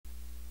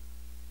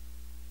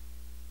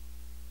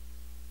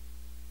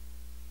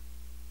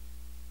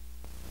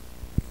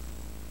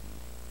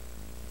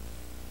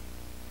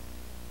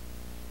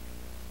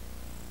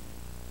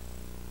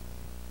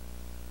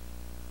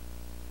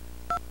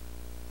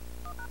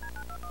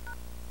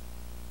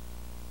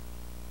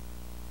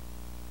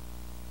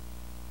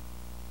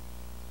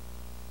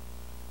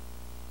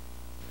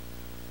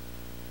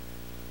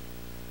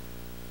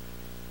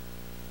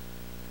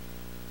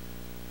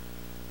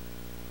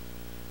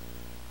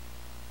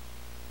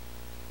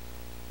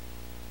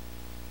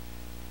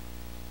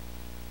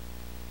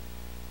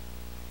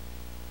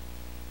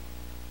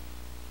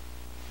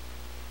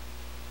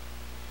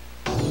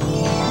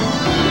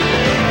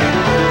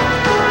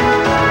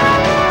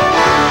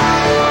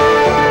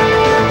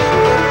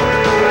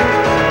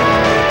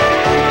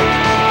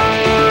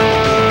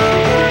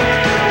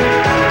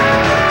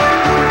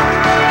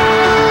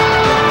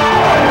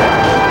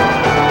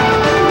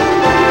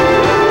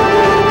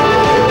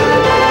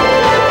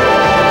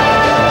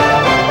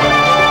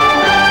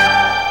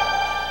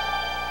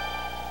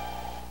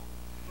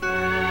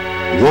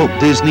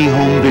Disney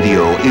Home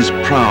Video is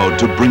proud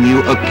to bring you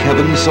a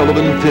Kevin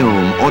Sullivan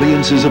film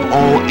audiences of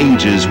all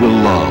ages will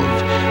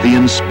love, the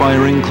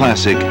inspiring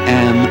classic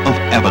Anne of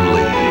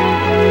Avonlea.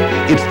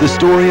 It's the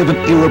story of an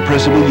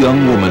irrepressible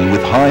young woman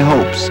with high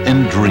hopes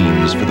and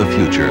dreams for the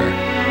future.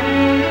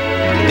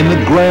 In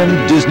the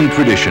grand Disney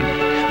tradition,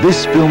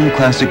 this film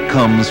classic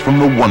comes from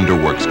the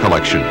Wonderworks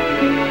collection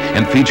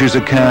and features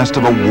a cast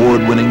of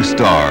award-winning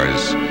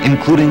stars,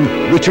 including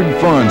Richard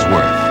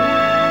Farnsworth,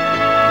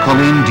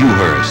 Colleen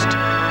Dewhurst,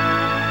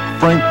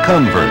 Frank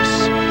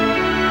Converse,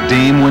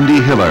 Dame Wendy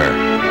Hiller,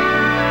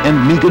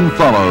 and Megan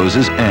Follows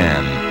as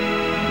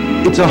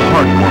Anne. It's a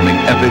heartwarming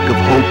epic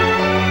of hope,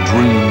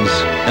 dreams,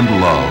 and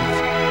love.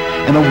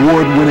 An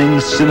award-winning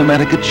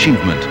cinematic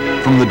achievement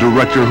from the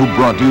director who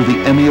brought you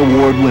the Emmy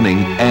Award-winning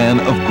Anne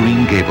of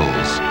Green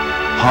Gables.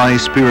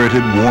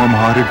 High-spirited,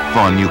 warm-hearted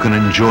fun you can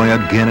enjoy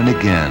again and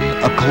again.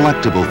 A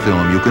collectible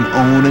film you can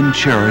own and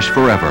cherish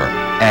forever.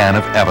 Anne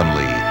of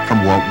Avonlea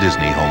from Walt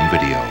Disney Home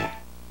Video.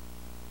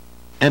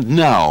 And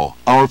now,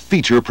 our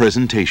feature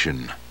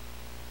presentation.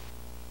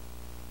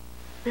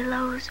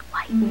 Willows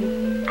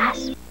whiten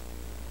as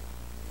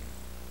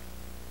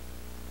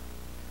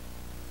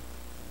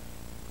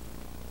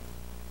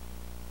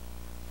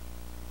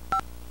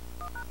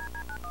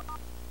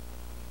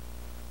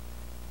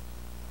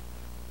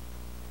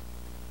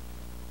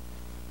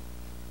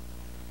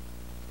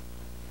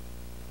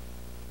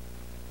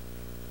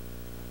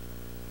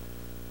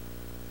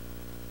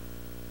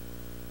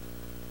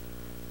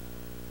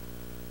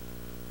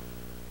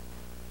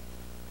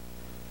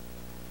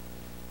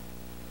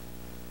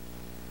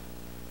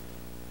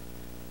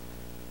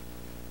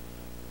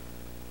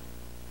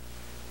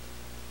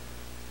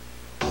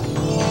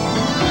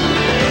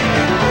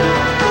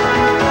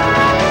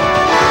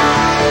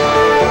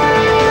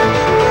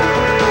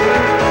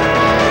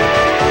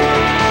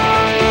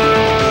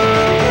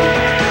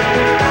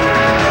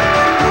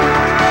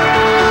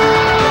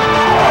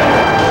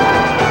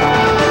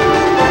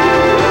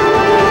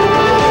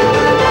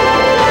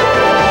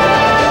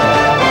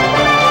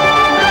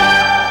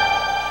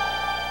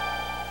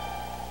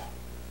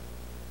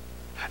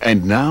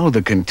And now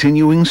the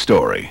continuing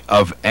story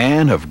of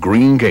Anne of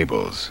Green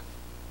Gables.